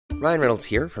Ryan Reynolds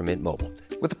here from Mint Mobile.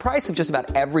 With the price of just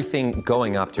about everything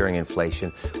going up during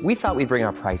inflation, we thought we'd bring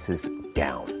our prices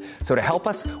down. So to help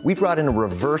us, we brought in a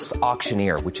reverse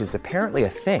auctioneer, which is apparently a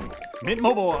thing. Mint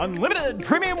Mobile Unlimited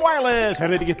Premium Wireless. How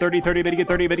to get 30, 30, bit to get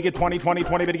 30, bit to get 20, 20,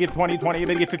 20, bit to get 20, 20,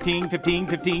 bit to get 15, 15,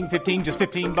 15, 15, just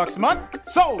 $15 a month?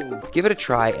 Sold! Give it a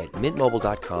try at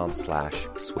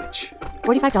mintmobile.com/switch.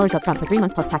 $45 up front for 3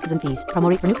 months plus taxes and fees. Promo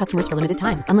rate for new customers for limited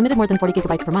time. Unlimited more than 40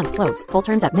 gigabytes per month. Slows full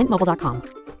terms at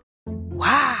mintmobile.com.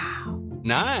 Wow.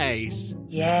 Nice.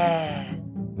 Yeah.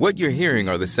 What you're hearing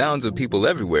are the sounds of people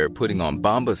everywhere putting on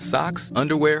Bombas socks,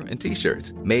 underwear, and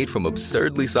T-shirts made from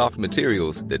absurdly soft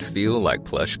materials that feel like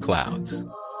plush clouds.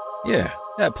 Yeah,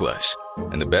 that plush.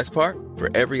 And the best part?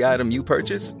 For every item you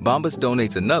purchase, Bombas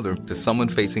donates another to someone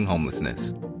facing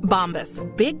homelessness. Bombas.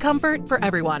 Big comfort for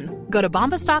everyone. Go to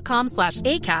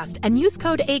bombas.com/ACAST and use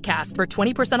code ACAST for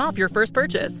 20% off your first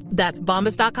purchase. That's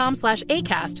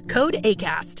bombas.com/ACAST. Code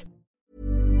ACAST.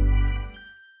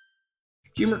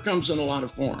 Humor comes in a lot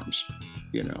of forms.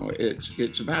 You know,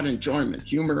 it's about enjoyment.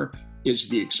 Humor is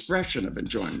the expression of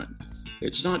enjoyment.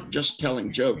 It's not just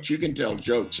telling jokes. You can tell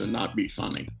jokes and not be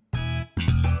funny.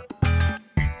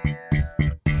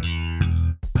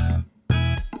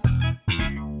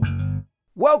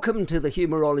 Welcome to the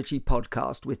Humorology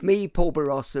Podcast with me, Paul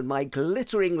Barros, and my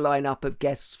glittering lineup of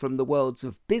guests from the worlds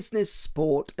of business,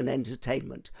 sport, and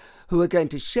entertainment, who are going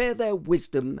to share their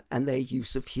wisdom and their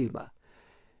use of humour.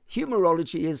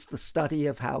 Humorology is the study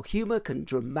of how humour can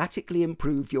dramatically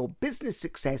improve your business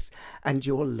success and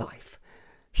your life.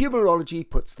 Humorology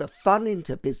puts the fun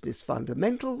into business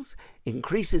fundamentals,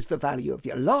 increases the value of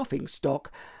your laughing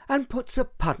stock, and puts a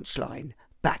punchline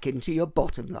back into your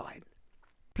bottom line.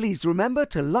 Please remember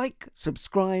to like,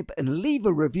 subscribe, and leave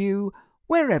a review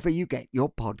wherever you get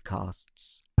your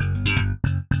podcasts.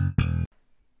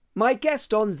 My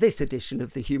guest on this edition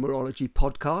of the Humorology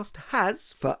Podcast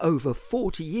has, for over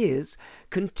 40 years,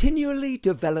 continually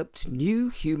developed new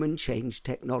human change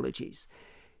technologies.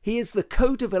 He is the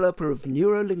co-developer of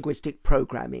neuro-linguistic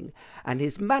programming, and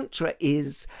his mantra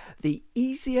is, the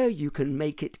easier you can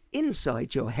make it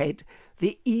inside your head,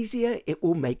 the easier it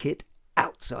will make it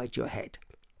outside your head.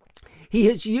 He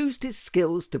has used his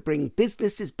skills to bring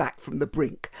businesses back from the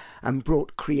brink and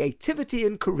brought creativity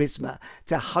and charisma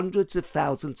to hundreds of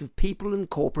thousands of people and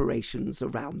corporations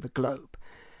around the globe.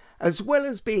 As well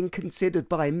as being considered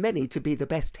by many to be the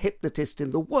best hypnotist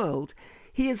in the world,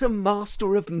 he is a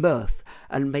master of mirth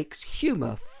and makes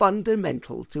humour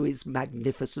fundamental to his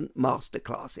magnificent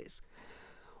masterclasses.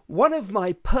 One of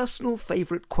my personal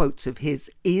favourite quotes of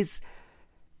his is,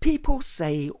 "People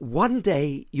say one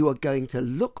day you are going to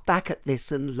look back at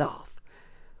this and laugh.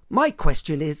 My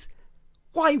question is,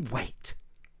 why wait?"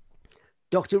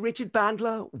 Dr. Richard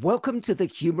Bandler, welcome to the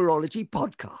Humorology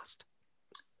Podcast.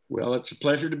 Well, it's a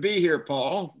pleasure to be here,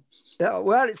 Paul.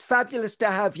 Well, it's fabulous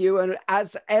to have you. And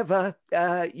as ever,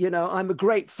 I'm a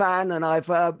great fan, and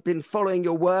I've been following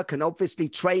your work and obviously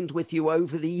trained with you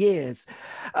over the years.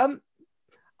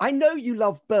 I know you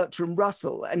love Bertrand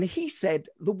Russell, and he said,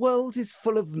 "The world is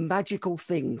full of magical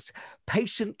things,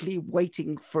 patiently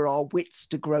waiting for our wits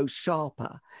to grow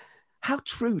sharper." How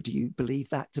true do you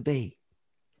believe that to be?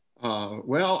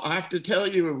 Well, I have to tell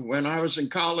you, when I was in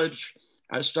college,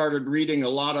 I started reading a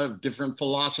lot of different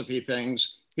philosophy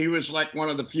things. He was like one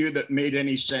of the few that made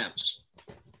any sense.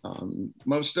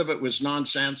 Most of it was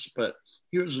nonsense, but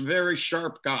he was a very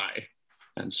sharp guy.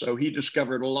 And so he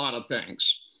discovered a lot of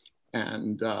things.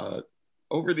 And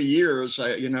over the years,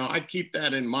 I keep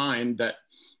that in mind, that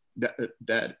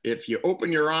if you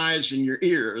open your eyes and your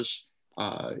ears,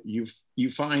 you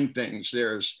find things.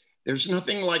 There's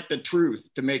nothing like the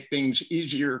truth to make things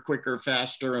easier, quicker,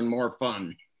 faster, and more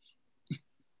fun.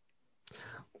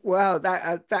 Well,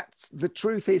 that's the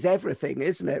truth is everything,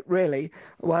 isn't it? Really?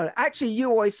 Well, actually, you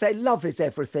always say love is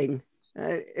everything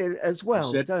as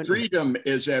well. Don't freedom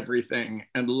is everything,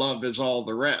 and love is all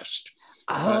the rest.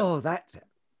 Oh, that's it.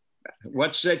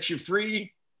 What sets you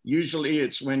free? Usually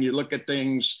it's when you look at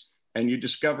things and you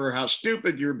discover how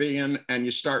stupid you're being, and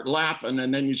you start laughing,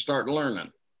 and then you start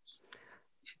learning.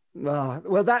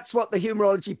 Well, that's what the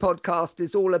Humorology Podcast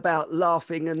is all about,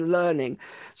 laughing and learning.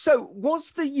 So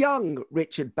was the young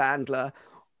Richard Bandler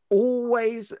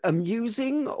always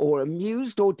amusing or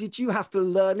amused, or did you have to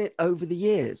learn it over the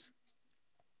years?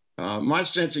 My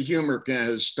sense of humor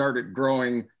has started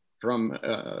growing from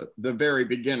the very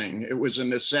beginning. It was a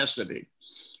necessity.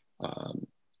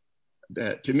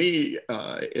 That to me,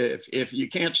 if you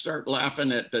can't start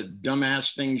laughing at the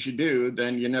dumbass things you do,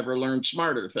 then you never learn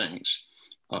smarter things.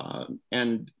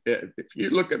 And if you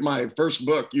look at my first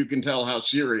book, you can tell how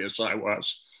serious I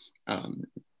was.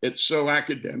 It's so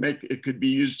academic, it could be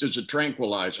used as a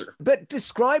tranquilizer. But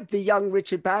describe the young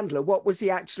Richard Bandler. What was he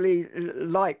actually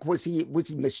like? Was he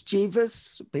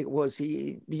mischievous? Was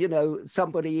he,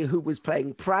 somebody who was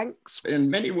playing pranks?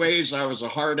 In many ways, I was a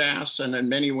hard ass, and in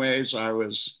many ways, I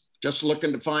was just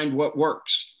looking to find what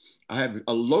works. I have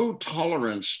a low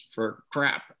tolerance for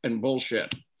crap and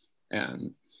bullshit.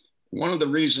 And one of the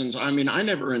reasons, I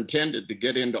never intended to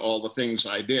get into all the things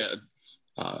I did.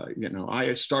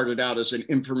 I started out as an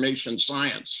information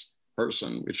science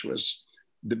person, which was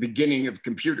the beginning of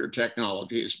computer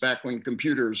technologies, back when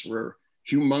computers were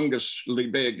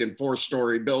humongously big in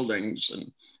 4-story buildings,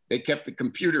 and they kept the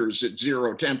computers at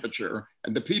 0 temperature,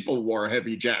 and the people wore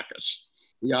heavy jackets.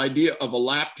 The idea of a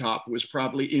laptop was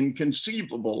probably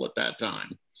inconceivable at that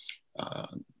time.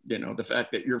 The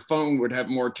fact that your phone would have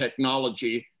more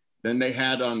technology than they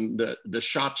had on the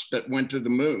shots that went to the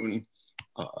moon,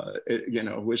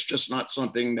 was just not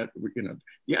something that,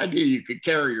 the idea you could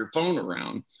carry your phone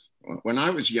around. When I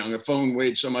was young, a phone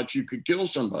weighed so much you could kill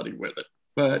somebody with it.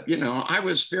 But, I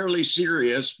was fairly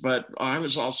serious, but I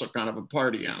was also kind of a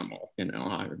party animal.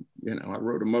 I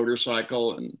rode a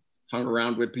motorcycle and hung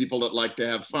around with people that like to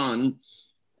have fun.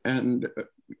 And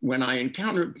when I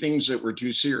encountered things that were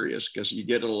too serious, because you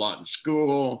get it a lot in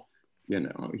school,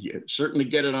 you certainly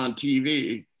get it on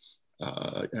TV.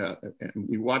 And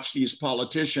you watch these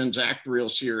politicians act real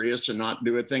serious and not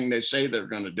do a thing they say they're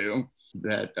going to do,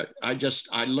 that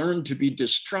I learned to be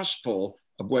distrustful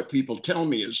of what people tell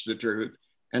me is the truth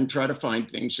and try to find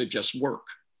things that just work.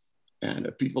 And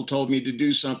if people told me to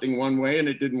do something one way and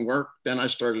it didn't work, then I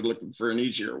started looking for an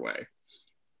easier way.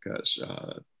 Because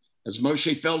as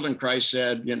Moshe Feldenkrais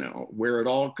said, where it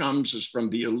all comes is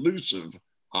from the elusive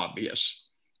obvious.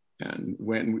 And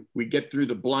when we get through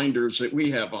the blinders that we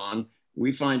have on,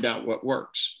 we find out what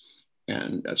works.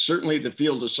 And certainly the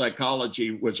field of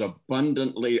psychology was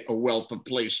abundantly a wealth of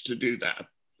place to do that.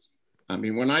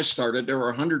 When I started, there were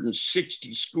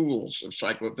 160 schools of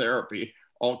psychotherapy,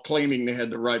 all claiming they had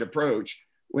the right approach,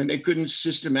 when they couldn't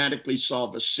systematically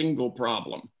solve a single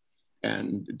problem.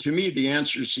 And to me, the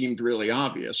answer seemed really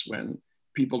obvious when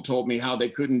people told me how they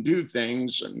couldn't do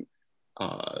things, and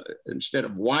instead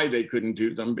of why they couldn't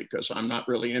do them, because I'm not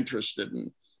really interested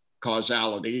in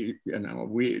causality.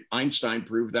 Einstein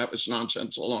proved that was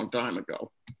nonsense a long time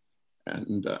ago.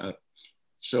 And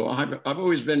so I've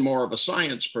always been more of a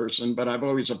science person, but I've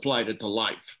always applied it to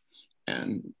life.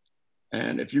 And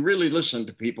if you really listen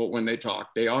to people when they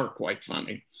talk, they are quite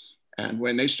funny. And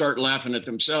when they start laughing at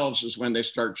themselves is when they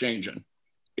start changing.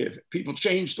 If people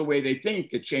change the way they think,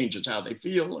 it changes how they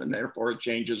feel, and therefore it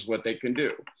changes what they can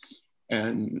do.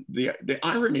 And the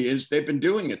irony is they've been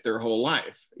doing it their whole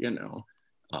life.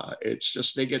 It's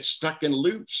just they get stuck in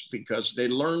loops because they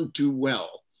learn too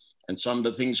well. And some of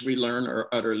the things we learn are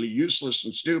utterly useless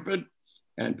and stupid.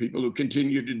 And people who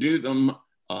continue to do them,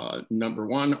 number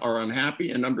one, are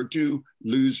unhappy, and number two,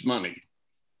 lose money.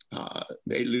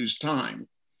 They lose time.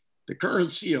 The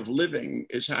currency of living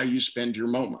is how you spend your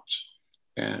moments.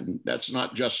 And that's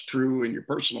not just true in your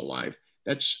personal life.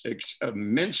 That's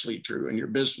immensely true in your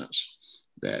business.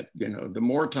 That, the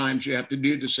more times you have to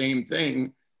do the same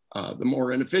thing, the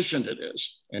more inefficient it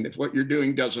is. And if what you're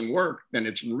doing doesn't work, then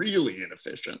it's really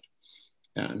inefficient.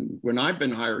 And when I've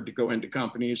been hired to go into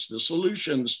companies, the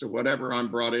solutions to whatever I'm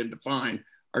brought in to find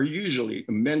are usually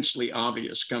immensely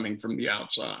obvious coming from the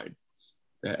outside.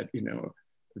 That,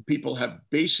 people have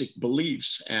basic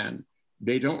beliefs and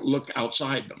they don't look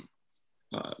outside them.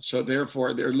 So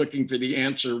therefore, they're looking for the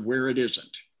answer where it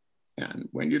isn't. And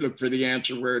when you look for the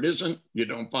answer where it isn't, you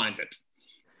don't find it.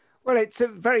 Well, it's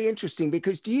very interesting,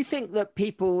 because do you think that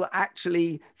people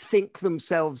actually think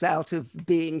themselves out of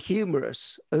being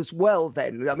humorous as well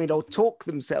then? Or talk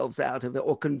themselves out of it,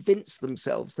 or convince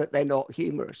themselves that they're not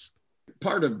humorous?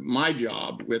 Part of my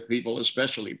job with people,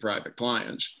 especially private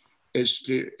clients, is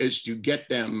to get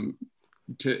them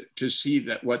to see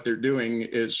that what they're doing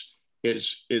is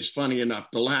funny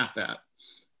enough to laugh at.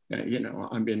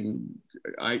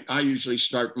 I usually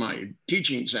start my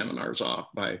teaching seminars off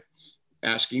by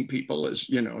asking people, is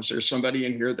there somebody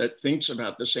in here that thinks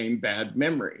about the same bad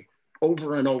memory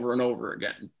over and over and over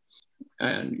again?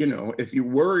 And, if you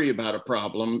worry about a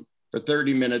problem for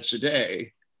 30 minutes a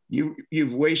day,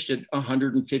 you've wasted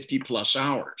 150 plus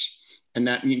hours. And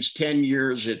that means 10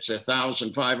 years, it's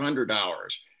 1,500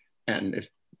 hours. And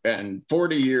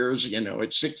 40 years,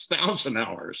 it's 6,000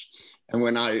 hours. And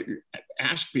when I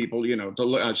ask people, to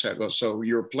look, I say, so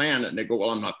your plan, and they go,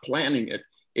 well, I'm not planning it.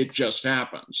 It just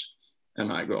happens.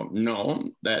 And I go, no,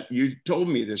 that you told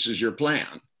me this is your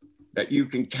plan, that you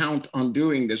can count on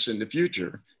doing this in the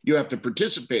future. You have to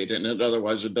participate in it,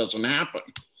 otherwise it doesn't happen.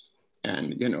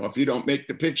 And, if you don't make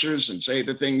the pictures and say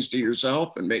the things to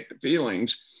yourself and make the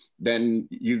feelings, then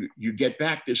you get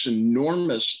back this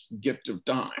enormous gift of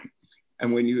time.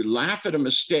 And when you laugh at a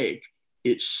mistake,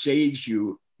 it saves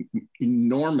you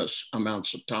enormous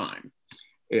amounts of time.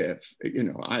 If,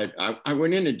 I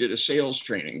went in and did a sales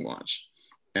training once,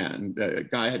 and the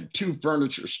guy had 2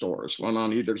 furniture stores, one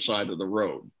on either side of the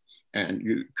road. And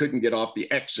you couldn't get off the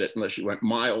exit unless you went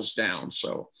miles down.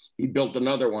 So he built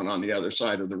another one on the other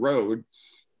side of the road.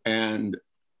 And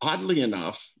oddly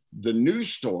enough, the new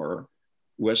store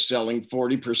was selling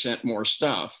 40% more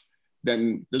stuff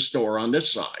than the store on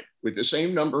this side, with the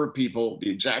same number of people, the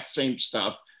exact same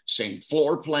stuff, same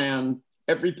floor plan,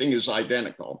 everything is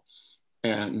identical.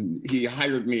 And he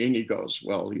hired me and he goes,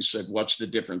 well, he said, what's the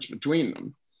difference between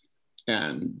them?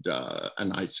 And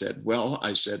I said,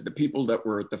 the people that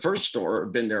were at the first store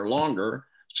have been there longer,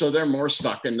 so they're more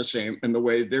stuck in the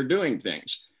way they're doing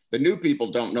things. The new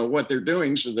people don't know what they're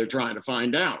doing, so they're trying to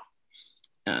find out.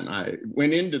 And I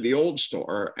went into the old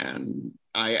store and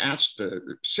I asked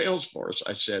the sales force,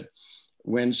 I said,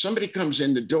 when somebody comes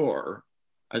in the door,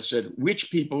 I said, which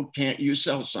people can't you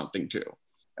sell something to?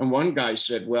 And one guy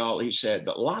said, he said,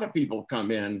 a lot of people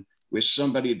come in with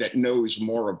somebody that knows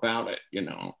more about it,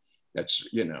 that's,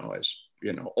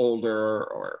 older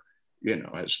or,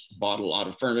 has bought a lot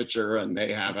of furniture and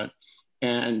they haven't.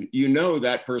 And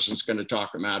that person's going to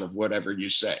talk them out of whatever you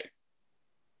say.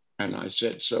 And I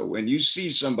said, so when you see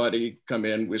somebody come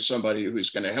in with somebody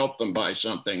who's going to help them buy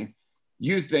something,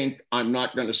 you think I'm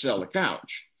not going to sell a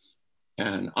couch.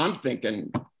 And I'm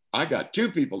thinking, I got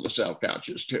 2 people to sell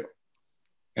couches to.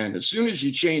 And as soon as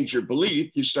you change your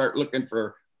belief, you start looking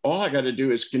for, all I got to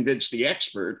do is convince the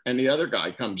expert and the other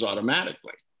guy comes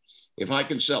automatically. If I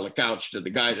can sell a couch to the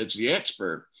guy that's the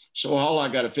expert, so all I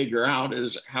got to figure out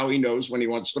is how he knows when he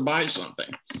wants to buy something.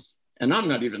 And I'm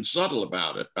not even subtle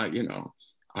about it.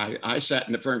 I sat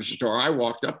in the furniture store. I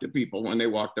walked up to people when they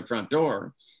walked the front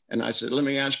door and I said, let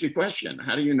me ask you a question.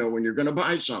 How do you know when you're going to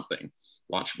buy something?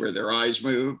 Watch where their eyes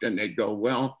moved and they'd go,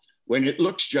 well, when it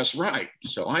looks just right.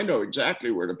 So I know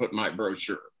exactly where to put my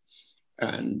brochure.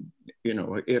 And,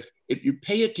 if you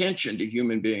pay attention to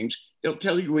human beings, they'll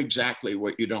tell you exactly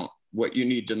what you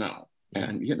need to know.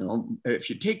 And, if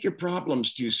you take your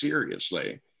problems too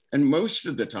seriously, and most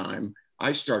of the time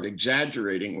I start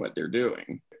exaggerating what they're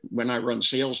doing. When I run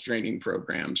sales training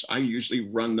programs, I usually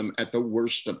run them at the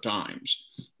worst of times.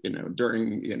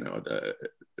 During,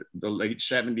 the late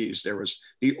 70s, there was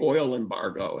the oil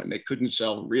embargo and they couldn't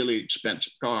sell really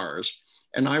expensive cars.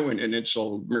 And I went in and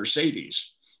sold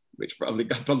Mercedes, which probably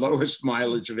got the lowest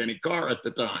mileage of any car at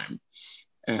the time.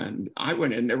 And I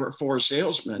went in, there were 4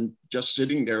 salesmen just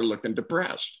sitting there looking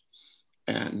depressed.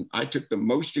 And I took the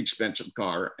most expensive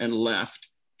car and left,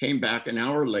 came back an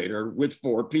hour later with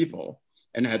 4 people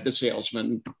and had the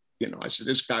salesman, I said,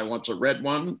 this guy wants a red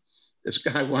one. This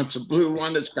guy wants a blue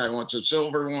one. This guy wants a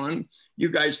silver one. You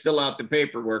guys fill out the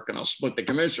paperwork and I'll split the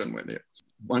commission with you.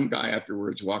 One guy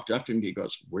afterwards walked up to me. He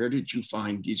goes, where did you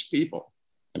find these people?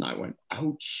 And I went,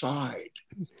 outside.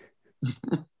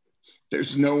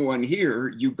 There's no one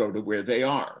here. You go to where they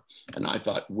are. And I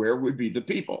thought, where would be the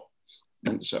people?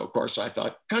 And so, of course, I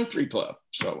thought country club.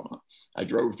 So I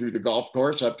drove through the golf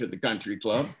course up to the country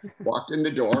club, walked in the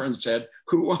door and said,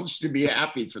 who wants to be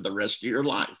happy for the rest of your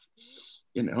life?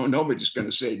 Nobody's going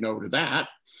to say no to that.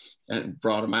 And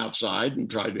brought him outside and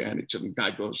tried to, and the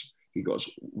guy goes,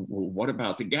 well, what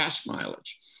about the gas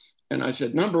mileage? And I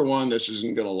said, number one, this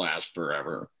isn't going to last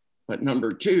forever. But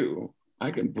number 2,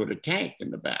 I can put a tank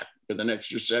in the back with an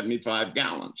extra 75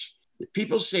 gallons.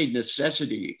 People say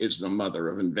necessity is the mother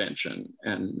of invention.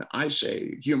 And I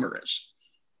say humorous.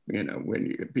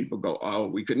 When people go, oh,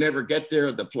 we could never get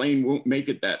there. The plane won't make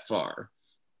it that far.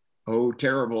 Oh,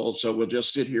 terrible. So we'll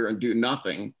just sit here and do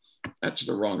nothing. That's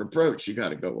the wrong approach. You got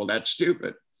to go, well, that's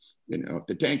stupid. If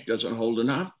the tank doesn't hold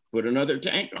enough, put another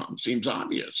tank on. Seems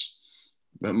obvious.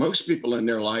 But most people in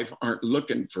their life aren't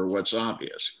looking for what's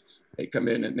obvious. They come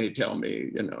in and they tell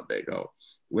me, they go,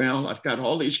 well, I've got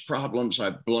all these problems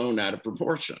I've blown out of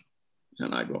proportion.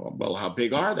 And I go, well, how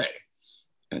big are they?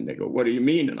 And they go, what do you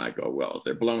mean? And I go, well, if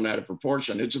they're blown out of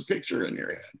proportion, it's a picture in your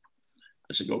head.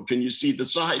 I said, go, can you see the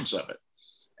sides of it?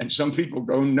 And some people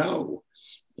go, no.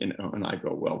 And I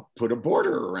go, well, put a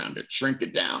border around it, shrink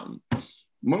it down.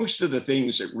 Most of the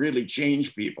things that really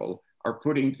change people are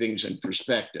putting things in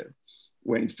perspective.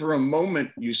 When for a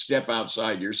moment you step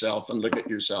outside yourself and look at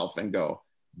yourself and go,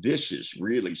 this is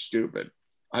really stupid.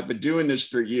 I've been doing this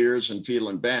for years and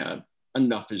feeling bad.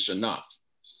 Enough is enough.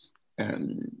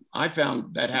 And I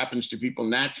found that happens to people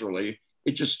naturally.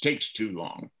 It just takes too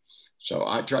long. So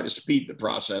I try to speed the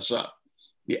process up.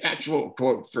 the actual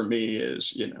quote for me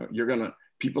is,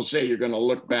 people say you're going to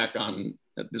look back on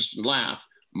this and laugh.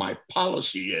 My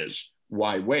policy is,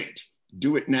 why wait?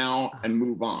 Do it now and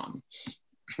move on.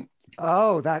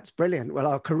 Oh, that's brilliant. Well,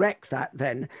 I'll correct that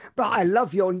then. But I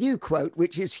love your new quote,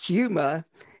 which is humor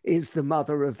is the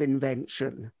mother of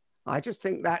invention. I just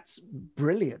think that's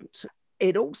brilliant.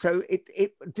 It also,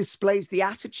 it displays the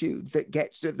attitude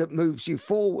that moves you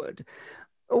forward.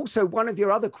 Also, one of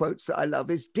your other quotes that I love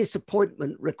is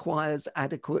disappointment requires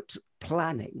adequate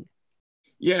planning.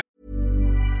 Yeah.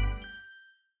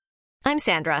 I'm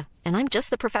Sandra, and I'm just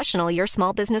the professional your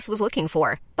small business was looking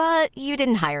for. But you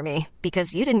didn't hire me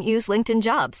because you didn't use LinkedIn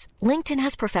Jobs. LinkedIn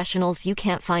has professionals you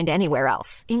can't find anywhere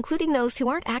else, including those who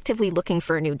aren't actively looking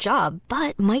for a new job,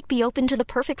 but might be open to the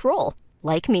perfect role,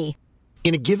 like me.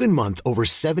 In a given month, over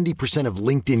 70% of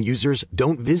LinkedIn users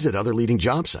don't visit other leading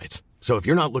job sites. So if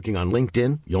you're not looking on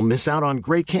LinkedIn, you'll miss out on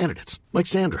great candidates like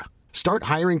Sandra. Start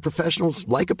hiring professionals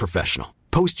like a professional.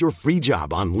 Post your free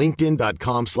job on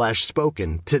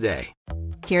linkedin.com/spoken today.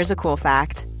 Here's a cool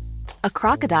fact. A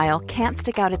crocodile can't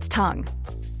stick out its tongue.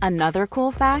 Another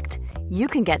cool fact, you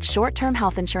can get short-term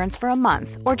health insurance for a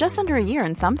month or just under a year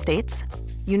in some states.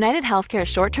 United Healthcare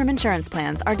short-term insurance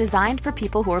plans are designed for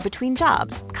people who are between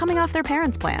jobs, coming off their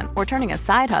parents' plan, or turning a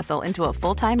side hustle into a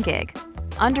full-time gig.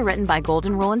 Underwritten by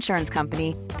Golden Rule Insurance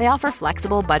Company, they offer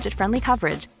flexible, budget-friendly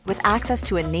coverage with access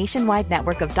to a nationwide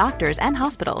network of doctors and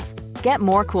hospitals. Get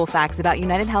more cool facts about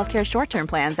United Healthcare short-term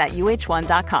plans at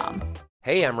uh1.com.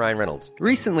 Hey, I'm Ryan Reynolds.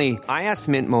 Recently, I asked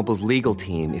Mint Mobile's legal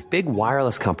team if big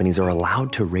wireless companies are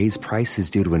allowed to raise prices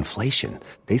due to inflation.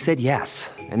 They said yes.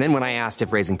 And then when I asked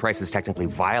if raising prices technically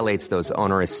violates those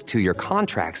onerous two-year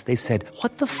contracts, they said,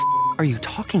 "What the f*** are you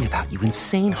talking about, you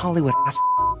insane Hollywood ass?"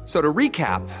 So to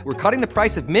recap, we're cutting the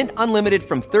price of Mint Unlimited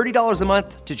from $30 a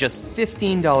month to just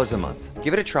 $15 a month.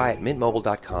 Give it a try at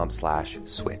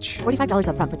mintmobile.com/switch. $45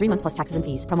 up front for 3 months plus taxes and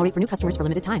fees. Promo rate for new customers for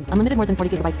limited time. Unlimited more than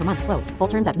 40 gigabytes per month slows. Full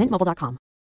terms at mintmobile.com.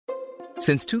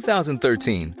 Since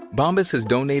 2013, Bombas has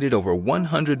donated over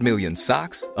 100 million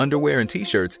socks, underwear, and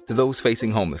T-shirts to those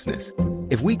facing homelessness.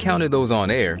 If we counted those on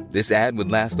air, this ad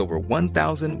would last over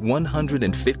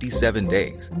 1,157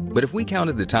 days. But if we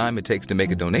counted the time it takes to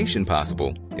make a donation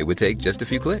possible, it would take just a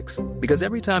few clicks. Because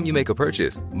every time you make a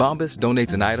purchase, Bombas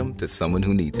donates an item to someone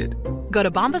who needs it. Go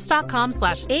to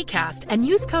bombas.com/ACAST and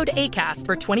use code ACAST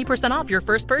for 20% off your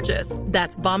first purchase.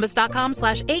 That's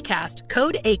bombas.com/ACAST,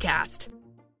 code ACAST.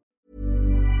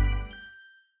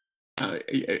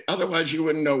 Otherwise, you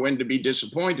wouldn't know when to be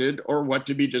disappointed or what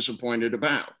to be disappointed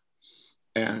about.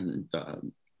 And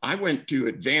I went to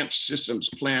advanced systems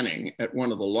planning at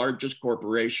one of the largest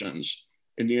corporations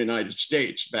in the United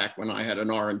States back when I had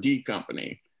an R&D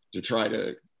company to try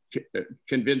to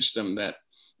convince them that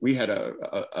we had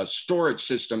a storage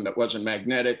system that wasn't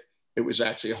magnetic. It was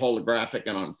actually holographic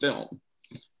and on film.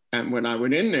 And when I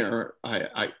went in there,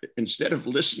 I instead of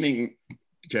listening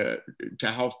to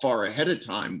how far ahead of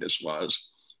time this was,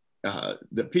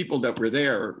 the people that were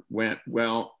there went,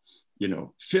 well,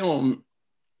 film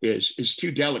is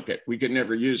too delicate. We could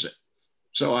never use it.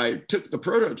 So I took the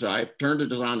prototype, turned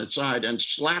it on its side, and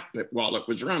slapped it while it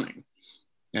was running.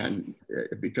 And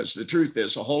because the truth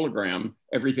is, a hologram,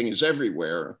 everything is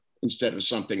everywhere instead of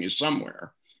something is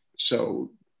somewhere.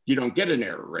 So you don't get an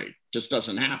error rate, just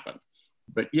doesn't happen.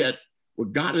 But yet,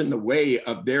 what got in the way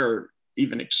of their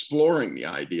even exploring the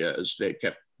idea is they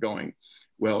kept going,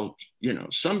 well,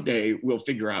 someday we'll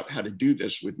figure out how to do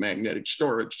this with magnetic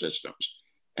storage systems.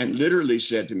 And literally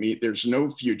said to me, there's no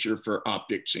future for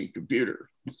optics in computer.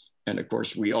 And of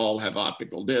course, we all have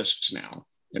optical discs now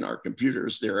in our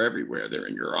computers. They're everywhere. They're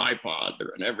in your iPod,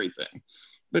 they're in everything.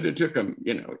 But it took them,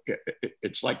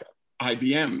 it's like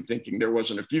IBM thinking there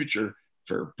wasn't a future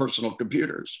for personal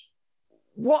computers.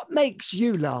 What makes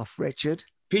you laugh, Richard?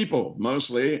 People,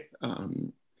 mostly.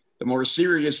 The more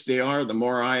serious they are, the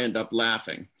more I end up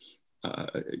laughing.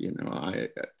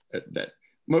 That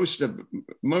most of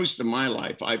my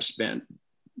life I've spent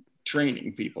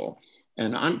training people,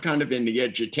 and I'm kind of in the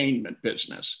edutainment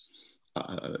business.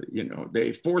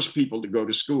 They force people to go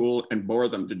to school and bore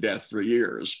them to death for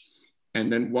years,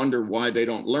 and then wonder why they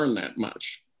don't learn that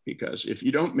much. Because if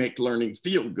you don't make learning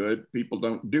feel good, people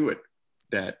don't do it.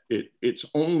 It's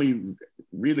only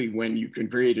really when you can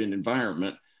create an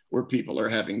environment where people are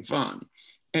having fun.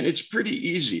 And it's pretty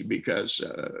easy because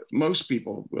most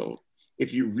people will,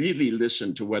 if you really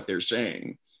listen to what they're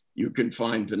saying, you can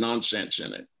find the nonsense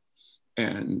in it.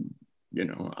 And,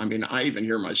 I even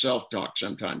hear myself talk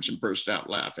sometimes and burst out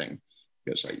laughing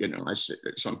because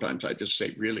sometimes I just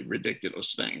say really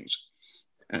ridiculous things.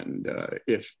 And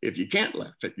if you can't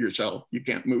laugh at yourself, you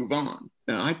can't move on.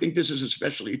 Now, I think this is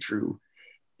especially true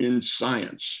in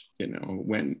science,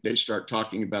 when they start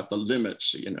talking about the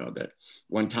limits, that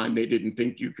one time they didn't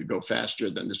think you could go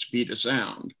faster than the speed of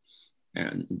sound.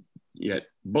 And yet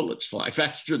bullets fly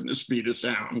faster than the speed of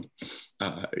sound.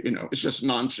 It's just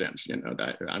nonsense,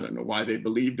 that I don't know why they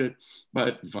believed it,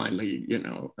 but finally,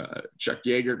 Chuck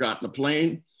Yeager got in the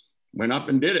plane, went up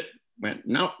and did it, went,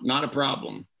 no, not a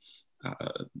problem.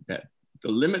 That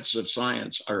the limits of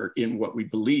science are in what we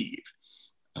believe.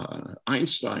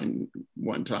 Einstein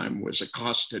one time was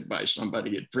accosted by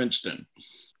somebody at Princeton.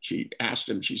 She asked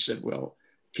him, she said, well,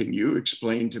 can you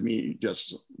explain to me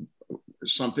just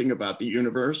something about the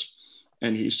universe?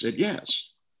 And he said, yes,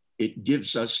 it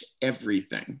gives us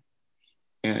everything.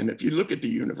 And if you look at the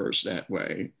universe that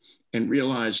way and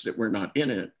realize that we're not in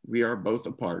it, we are both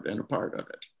a part and a part of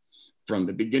it. From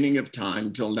the beginning of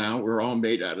time till now, we're all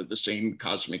made out of the same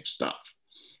cosmic stuff.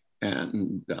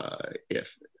 And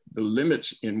if the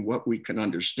limits in what we can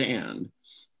understand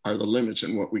are the limits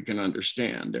in what we can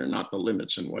understand, they're not the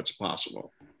limits in what's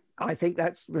possible. I think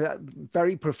that's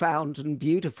very profound and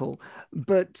beautiful.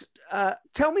 But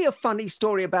tell me a funny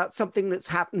story about something that's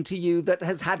happened to you that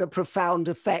has had a profound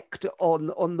effect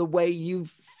on the way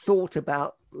you've thought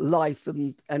about life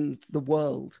and the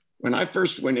world. When I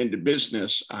first went into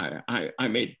business, I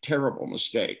made terrible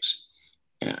mistakes.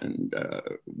 And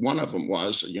one of them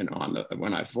was,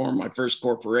 when I formed my first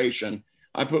corporation,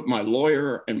 I put my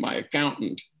lawyer and my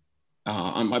accountant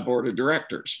on my board of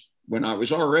directors when I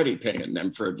was already paying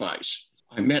them for advice.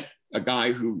 I met a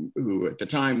guy who at the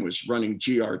time was running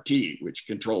GRT, which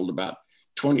controlled about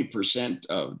 20%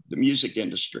 of the music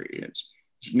industry.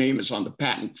 His name is on the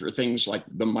patent for things like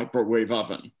the microwave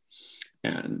oven.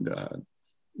 And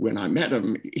when I met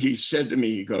him, he said to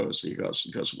me, he goes,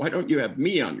 why don't you have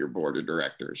me on your board of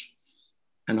directors?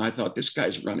 And I thought, this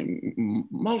guy's running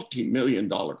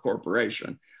multi-million-dollar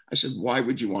corporation. I said, why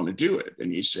would you want to do it?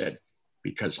 And he said,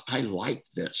 because I like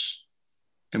this.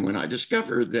 And when I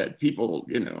discovered that people,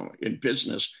 in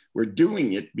business were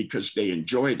doing it because they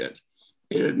enjoyed it,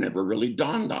 it had never really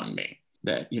dawned on me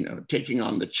that, taking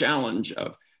on the challenge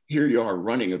of, here you are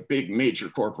running a big major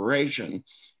corporation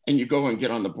and you go and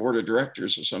get on the board of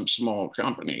directors of some small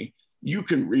company, you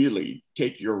can really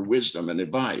take your wisdom and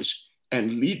advice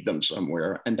and lead them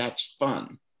somewhere, and that's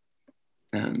fun.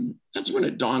 And that's when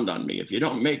it dawned on me, if you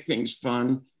don't make things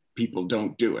fun, people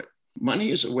don't do it.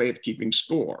 Money is a way of keeping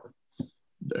score.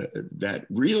 That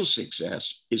real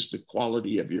success is the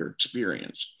quality of your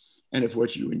experience. And if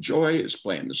what you enjoy is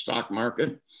playing the stock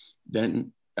market,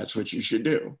 then that's what you should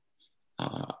do.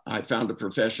 I found a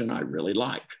profession I really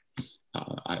like.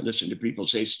 I listen to people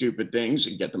say stupid things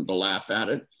and get them to laugh at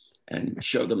it and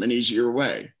show them an easier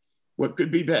way. What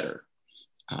could be better?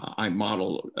 I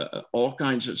model all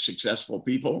kinds of successful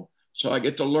people, so I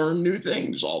get to learn new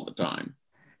things all the time.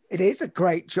 It is a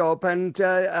great job, and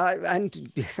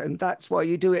that's why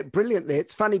you do it brilliantly.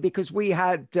 It's funny because we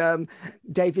had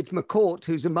David McCourt,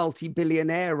 who's a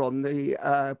multi-billionaire, on the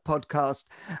podcast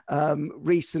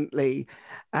recently,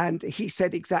 and he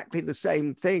said exactly the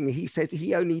same thing. He said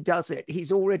he only does it.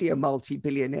 He's already a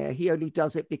multi-billionaire. He only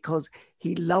does it because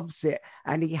he loves it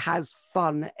and he has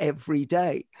fun every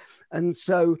day. And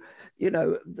so,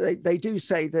 they do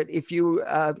say that if you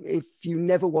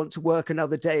never want to work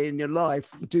another day in your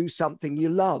life, do something you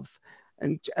love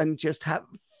and just have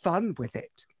fun with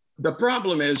it. The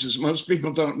problem is most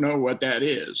people don't know what that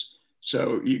is.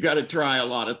 So you got to try a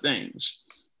lot of things.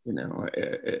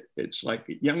 It's like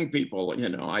young people,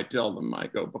 I tell them, I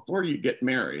go, before you get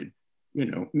married,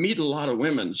 meet a lot of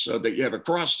women so that you have a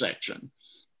cross section.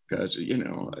 Because,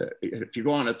 if you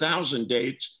go on 1,000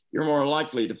 dates, you're more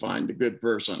likely to find a good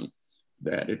person.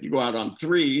 That if you go out on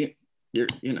 3, you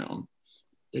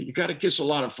got to kiss a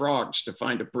lot of frogs to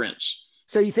find a prince.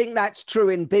 So you think that's true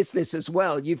in business as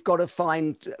well? You've got to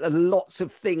find lots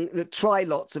of things, try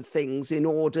lots of things in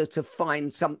order to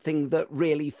find something that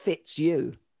really fits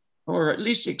you. Or at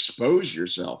least expose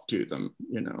yourself to them,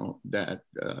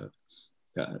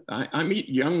 I meet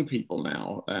young people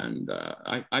now, and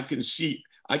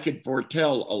I could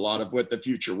foretell a lot of what the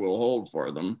future will hold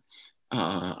for them.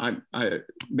 I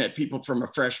met people from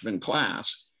a freshman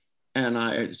class, and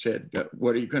I said,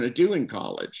 what are you going to do in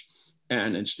college?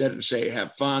 And instead of say,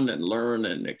 have fun and learn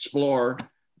and explore,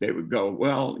 they would go,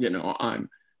 well,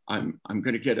 I'm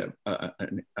going to get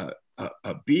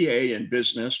a BA in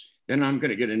business, then I'm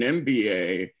going to get an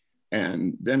MBA,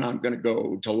 and then I'm going to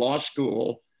go to law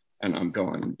school. And I'm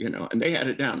going, and they had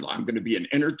it down. I'm going to be an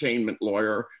entertainment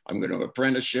lawyer. I'm going to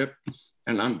apprenticeship.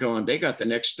 And I'm going, they got the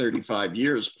next 35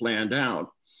 years planned out.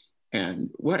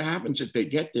 And what happens if they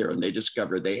get there and they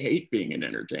discover they hate being an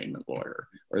entertainment lawyer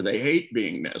or they hate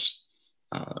being this?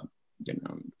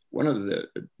 One of the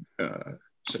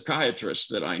psychiatrists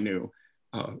that I knew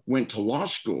went to law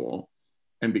school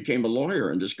and became a lawyer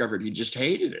and discovered he just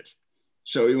hated it.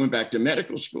 So he went back to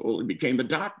medical school and became a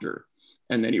doctor.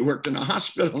 And then he worked in a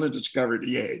hospital and discovered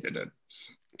he hated it.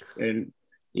 And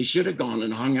he should have gone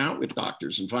and hung out with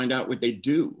doctors and find out what they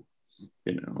do,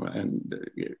 and,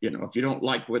 if you don't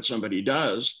like what somebody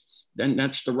does, then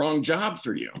that's the wrong job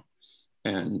for you.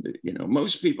 And,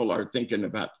 most people are thinking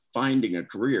about finding a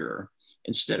career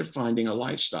instead of finding a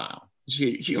lifestyle.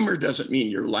 See, humor doesn't mean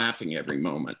you're laughing every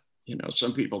moment.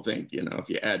 Some people think, if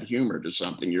you add humor to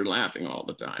something, you're laughing all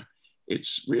the time.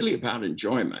 It's really about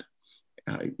enjoyment.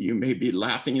 You may be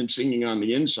laughing and singing on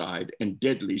the inside and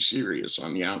deadly serious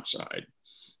on the outside.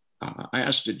 I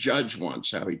asked a judge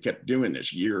once how he kept doing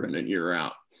this year in and year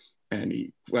out. And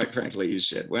he, quite frankly, he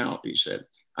said,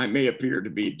 I may appear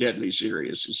to be deadly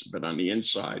serious, he said, but on the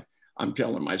inside, I'm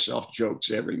telling myself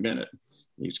jokes every minute.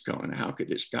 He's going, how could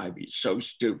this guy be so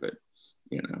stupid?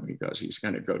 He goes, he's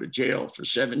going to go to jail for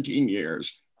 17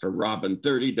 years for robbing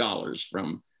 $30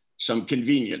 from some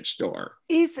convenience store.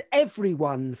 Is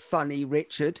everyone funny,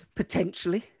 Richard,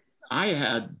 potentially? I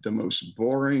had the most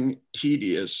boring,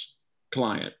 tedious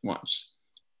client once.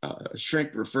 A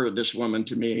shrink referred this woman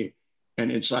to me, and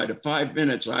inside of 5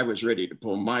 minutes, I was ready to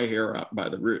pull my hair out by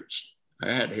the roots.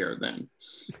 I had hair then.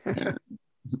 And,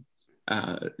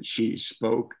 she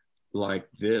spoke like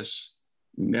this,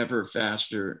 never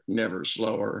faster, never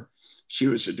slower. She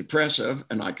was a depressive,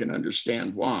 and I can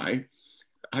understand why.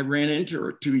 I ran into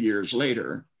her 2 years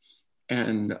later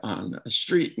and on a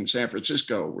street in San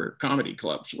Francisco where comedy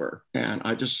clubs were. And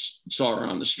I just saw her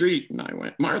on the street and I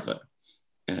went, Martha.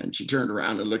 And she turned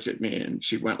around and looked at me and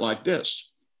she went like this,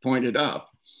 pointed up,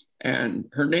 and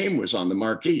her name was on the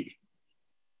marquee.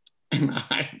 And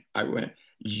I went,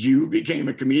 you became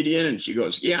a comedian? And she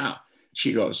goes, yeah.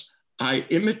 She goes, I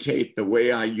imitate the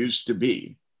way I used to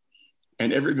be.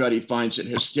 And everybody finds it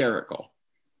hysterical.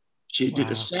 She did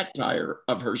a satire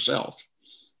of herself,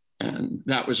 and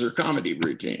that was her comedy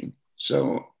routine.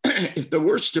 So if the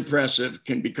worst depressive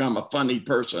can become a funny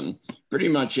person, pretty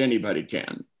much anybody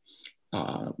can,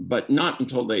 but not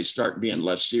until they start being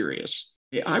less serious.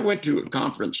 I went to a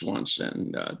conference once,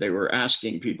 and they were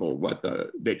asking people what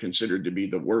they considered to be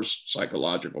the worst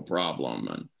psychological problem.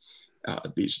 And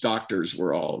these doctors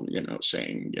were all,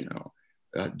 saying,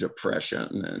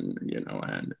 depression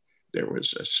and there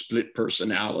was a split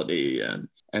personality.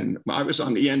 And I was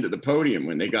on the end of the podium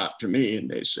when they got to me and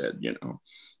they said,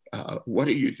 what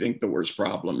do you think the worst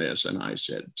problem is? And I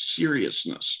said,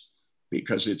 seriousness,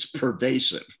 because it's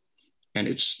pervasive and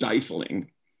it's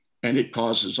stifling and it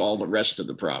causes all the rest of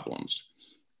the problems.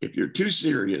 If you're too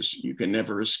serious, you can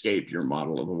never escape your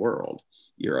model of the world,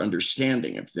 your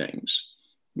understanding of things.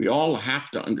 We all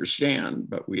have to understand,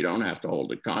 but we don't have to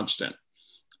hold it constant.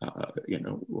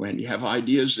 When you have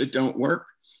ideas that don't work,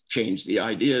 change the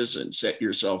ideas and set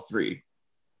yourself free.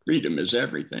 Freedom is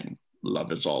everything.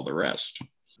 Love is all the rest.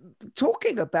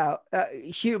 Talking about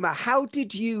humor, how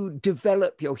did you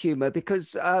develop your humor?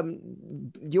 Because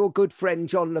your good friend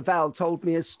John Laval told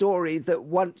me a story that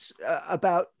once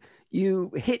about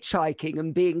you hitchhiking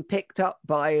and being picked up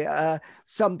by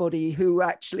somebody who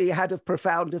actually had a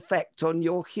profound effect on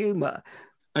your humor.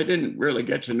 I didn't really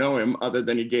get to know him other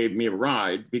than he gave me a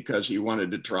ride because he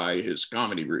wanted to try his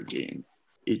comedy routine.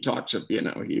 He talks of,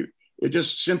 it's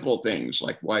just simple things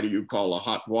like, why do you call a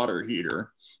hot water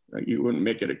heater? You wouldn't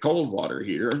make it a cold water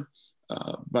heater,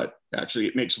 but actually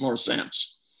it makes more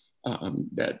sense.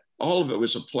 That all of it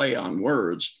was a play on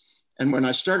words. And when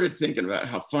I started thinking about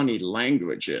how funny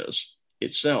language is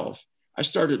itself, I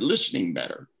started listening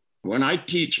better. When I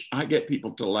teach, I get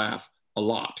people to laugh a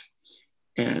lot.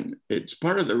 And it's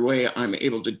part of the way I'm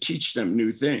able to teach them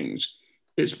new things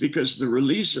is because the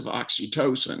release of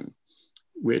oxytocin,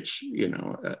 which,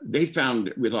 they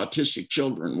found with autistic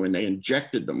children, when they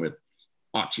injected them with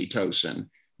oxytocin,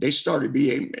 they started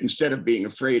instead of being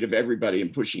afraid of everybody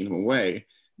and pushing them away,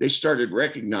 they started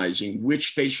recognizing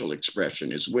which facial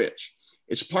expression is which.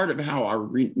 It's part of how our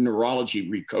neurology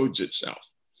recodes itself.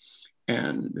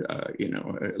 And,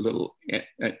 a little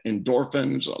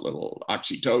endorphins, a little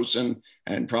oxytocin,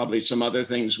 and probably some other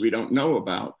things we don't know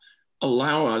about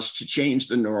allow us to change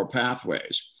the neural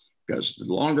pathways. Because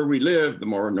the longer we live, the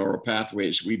more neural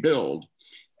pathways we build.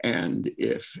 And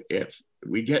if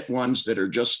we get ones that are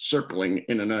just circling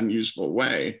in an unuseful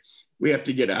way, we have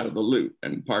to get out of the loop.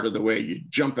 And part of the way you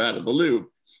jump out of the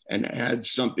loop and add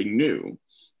something new,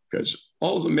 because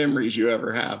all the memories you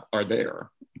ever have are there.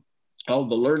 All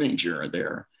the learnings are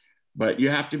there, but you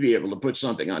have to be able to put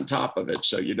something on top of it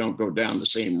so you don't go down the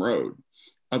same road.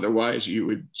 Otherwise, you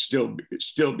would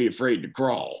still be afraid to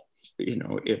crawl.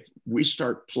 if we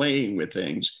start playing with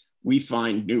things, we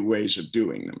find new ways of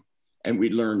doing them and we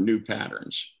learn new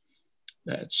patterns.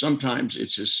 That sometimes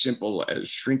it's as simple as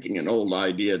shrinking an old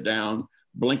idea down,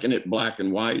 blinking it black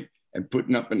and white, and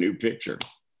putting up a new picture.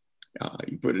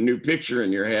 You put a new picture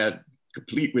in your head,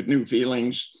 complete with new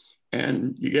feelings,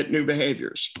 and you get new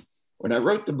behaviors. When I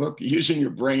wrote the book, Using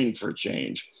Your Brain for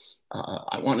Change,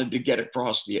 I wanted to get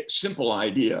across the simple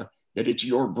idea that it's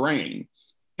your brain.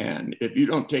 And if you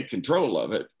don't take control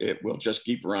of it, it will just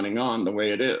keep running on the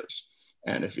way it is.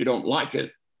 And if you don't like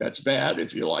it, that's bad.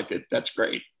 If you like it, that's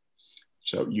great.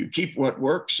 So you keep what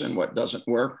works, and what doesn't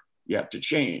work, you have to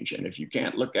change. And if you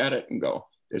can't look at it and go,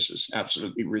 this is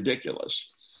absolutely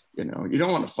ridiculous, you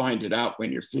don't want to find it out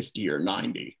when you're 50 or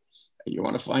 90. You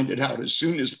want to find it out as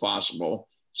soon as possible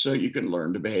so you can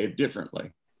learn to behave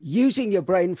differently. Using Your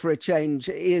Brain for a Change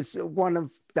is one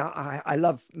of, I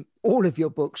love all of your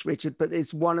books, Richard, but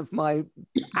it's one of my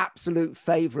absolute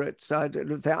favorites.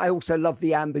 I also love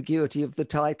the ambiguity of the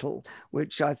title,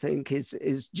 which I think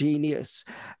is genius.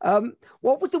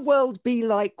 What would the world be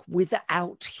like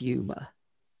without humor?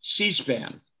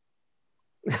 C-SPAN.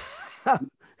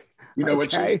 You know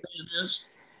what C-SPAN is?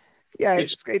 Yeah,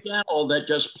 it's a channel that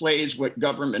just plays what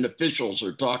government officials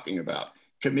are talking about.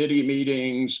 Committee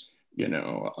meetings,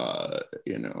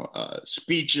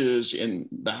 speeches in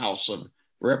the House of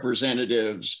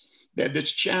Representatives. That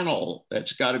this channel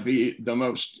that's got to be the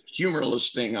most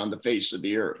humorless thing on the face of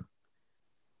the earth.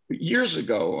 Years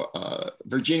ago,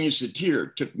 Virginia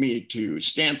Satir took me to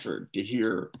Stanford to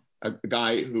hear a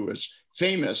guy who was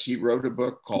famous. He wrote a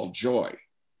book called Joy.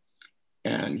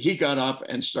 And he got up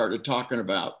and started talking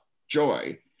about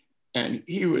joy. And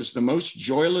he was the most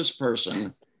joyless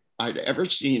person I'd ever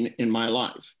seen in my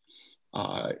life.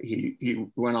 He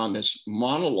went on this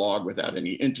monologue without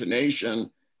any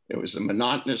intonation. It was a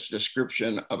monotonous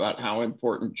description about how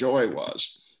important joy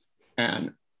was.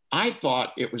 And I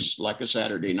thought it was like a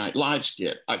Saturday Night Live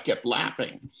skit. I kept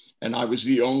laughing, and I was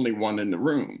the only one in the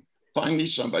room. Finally,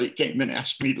 somebody came and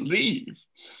asked me to leave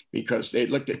because they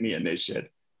looked at me and they said,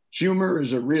 humor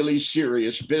is a really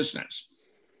serious business.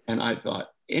 And I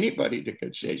thought, anybody that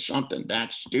could say something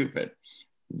that stupid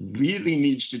really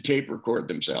needs to tape record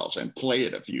themselves and play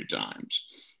it a few times.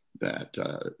 That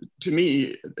to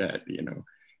me, that,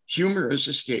 humor is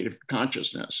a state of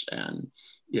consciousness. And,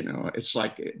 it's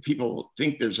like people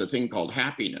think there's a thing called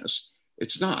happiness.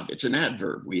 It's not, it's an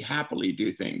adverb. We happily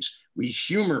do things. We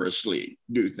humorously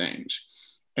do things.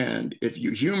 And if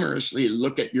you humorously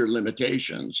look at your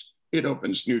limitations, it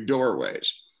opens new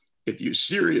doorways. If you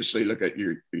seriously look at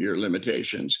your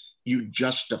limitations, you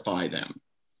justify them.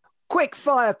 Quick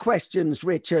fire questions,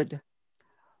 Richard.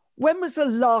 When was the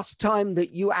last time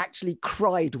that you actually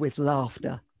cried with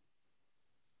laughter?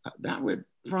 That would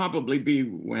probably be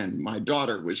when my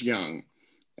daughter was young.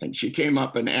 And she came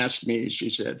up and asked me, she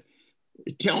said,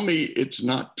 tell me it's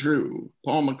not true.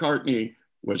 Paul McCartney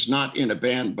was not in a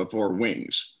band before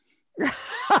Wings.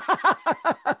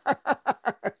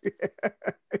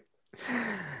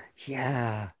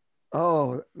 Yeah.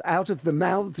 Oh, out of the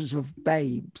mouths of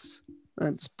babes.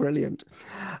 That's brilliant.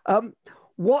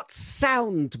 What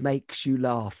sound makes you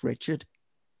laugh, Richard?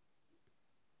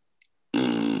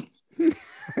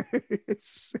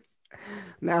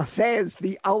 Now, there's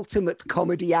the ultimate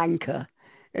comedy anchor,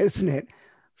 isn't it?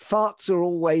 Farts are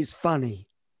always funny.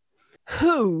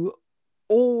 Who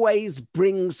always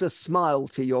brings a smile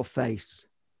to your face?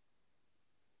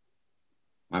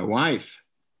 My wife.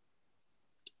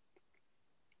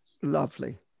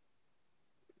 Lovely.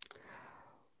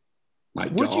 My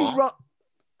dog.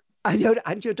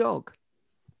 And your dog.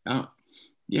 Oh,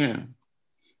 yeah.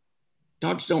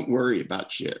 Dogs don't worry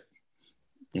about shit.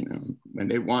 When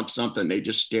they want something, they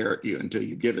just stare at you until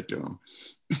you give it to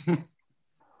them.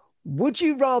 Would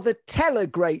you rather tell a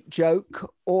great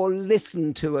joke or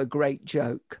listen to a great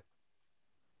joke?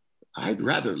 I'd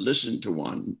rather listen to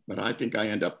one, but I think I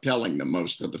end up telling them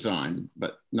most of the time,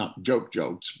 but not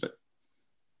jokes.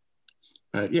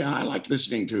 But yeah, I like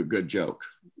listening to a good joke.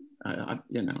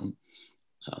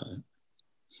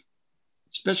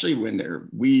 Especially when they're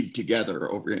weaved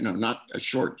together over, not a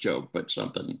short joke, but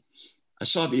something. I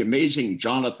saw The Amazing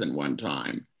Jonathan one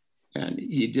time, and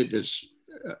he did this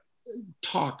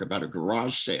talk about a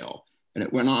garage sale, and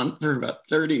it went on for about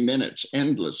 30 minutes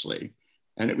endlessly.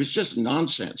 And it was just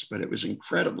nonsense, but it was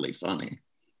incredibly funny.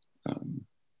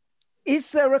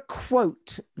 Is there a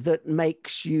quote that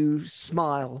makes you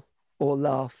smile or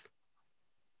laugh?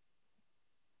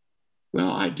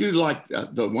 Well, I do like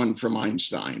the one from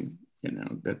Einstein,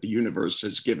 that the universe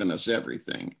has given us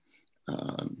everything.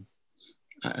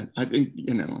 I think,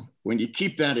 when you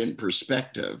keep that in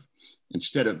perspective,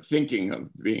 instead of thinking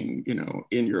of being,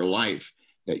 in your life,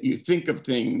 that you think of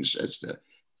things as the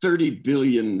 30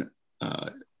 billion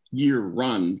year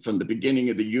run from the beginning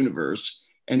of the universe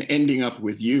and ending up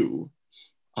with you,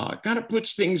 kind of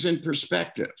puts things in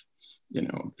perspective.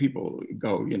 People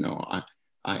go,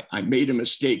 I made a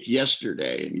mistake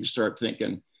yesterday, and you start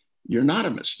thinking, you're not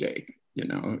a mistake.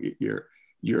 You're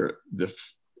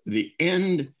the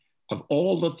end of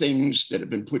all the things that have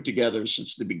been put together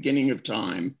since the beginning of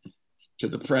time to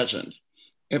the present.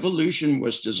 Evolution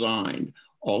was designed,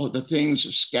 all of the things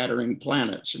of scattering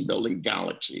planets and building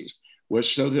galaxies was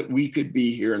so that we could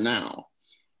be here now,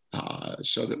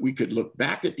 so that we could look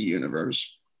back at the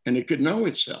universe and it could know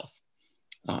itself.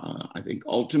 I think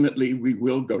ultimately we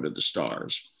will go to the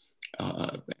stars,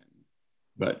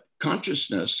 but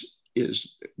consciousness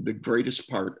is the greatest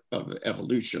part of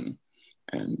evolution,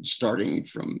 and starting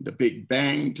from the Big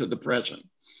Bang to the present.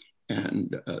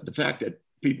 And the fact that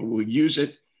people will use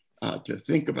it to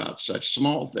think about such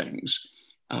small things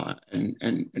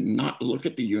and not look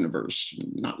at the universe,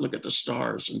 not look at the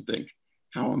stars and think,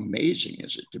 how amazing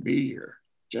is it to be here?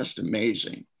 Just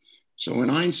amazing. So when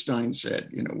Einstein said,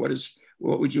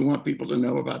 what would you want people to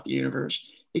know about the universe?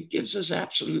 It gives us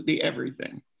absolutely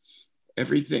everything.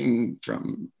 Everything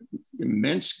from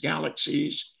immense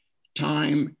galaxies,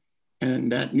 time,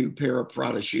 and that new pair of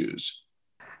Prada shoes.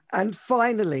 And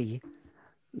finally,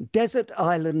 Desert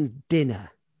Island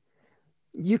Dinner.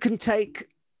 You can take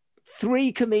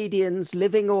 3 comedians,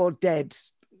 living or dead,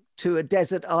 to a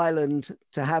desert island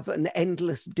to have an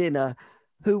endless dinner.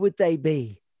 Who would they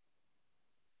be?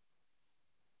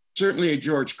 Certainly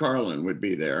George Carlin would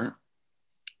be there.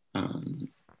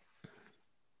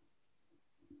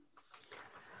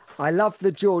 I love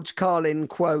the George Carlin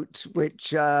quote,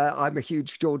 which I'm a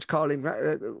huge George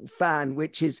Carlin fan,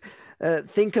 which is,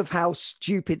 think of how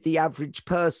stupid the average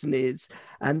person is,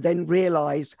 and then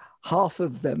realize half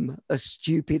of them are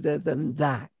stupider than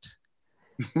that.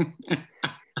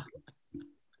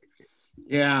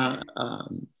 Yeah,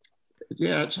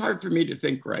 it's hard for me to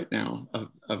think right now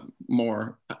of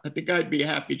more. I think I'd be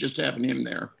happy just having him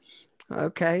there.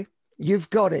 Okay, you've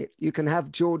got it. You can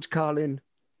have George Carlin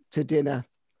to dinner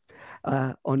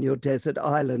on your desert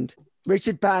island.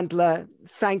 Richard Bandler,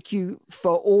 thank you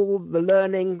for all the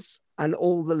learnings and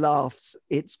all the laughs.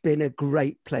 It's been a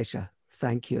great pleasure.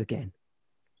 Thank you again.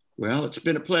 Well, it's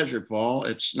been a pleasure, Paul.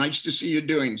 It's nice to see you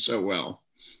doing so well.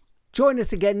 Join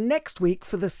us again next week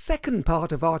for the second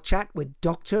part of our chat with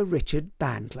Dr. Richard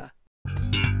Bandler.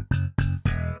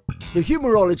 The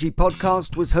Humourology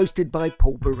podcast was hosted by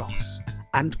Paul Barros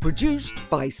and produced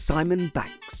by Simon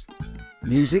Banks.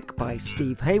 Music by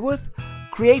Steve Hayworth,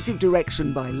 creative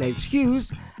direction by Les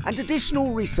Hughes, and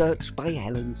additional research by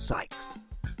Helen Sykes.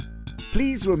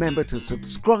 Please remember to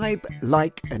subscribe,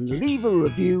 like, and leave a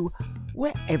review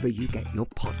wherever you get your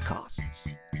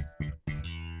podcasts.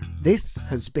 This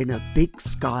has been a Big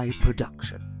Sky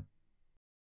production.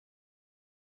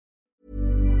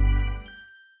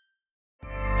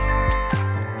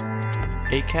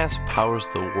 Acast powers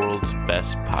the world's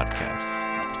best podcasts.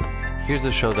 Here's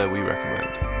a show that we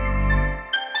recommend.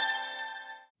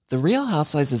 The Real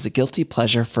Housewives is a guilty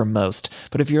pleasure for most,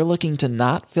 but if you're looking to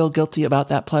not feel guilty about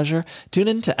that pleasure, tune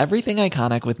in to Everything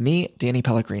Iconic with me, Danny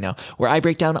Pellegrino, where I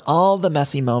break down all the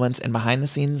messy moments and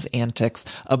behind-the-scenes antics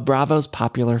of Bravo's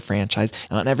popular franchise.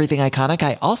 And on Everything Iconic,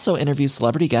 I also interview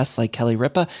celebrity guests like Kelly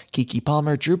Ripa, Keke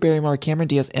Palmer, Drew Barrymore, Cameron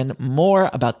Diaz, and more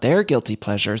about their guilty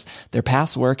pleasures, their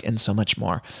past work, and so much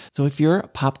more. So if you're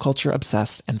pop culture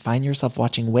obsessed and find yourself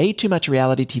watching way too much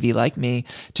reality TV like me,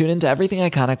 tune into Everything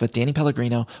Iconic with Danny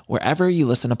Pellegrino, wherever you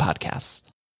listen to podcasts.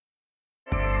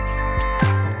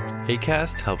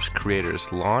 Acast helps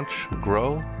creators launch,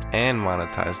 grow, and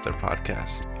monetize their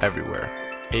podcasts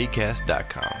everywhere.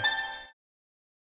 Acast.com.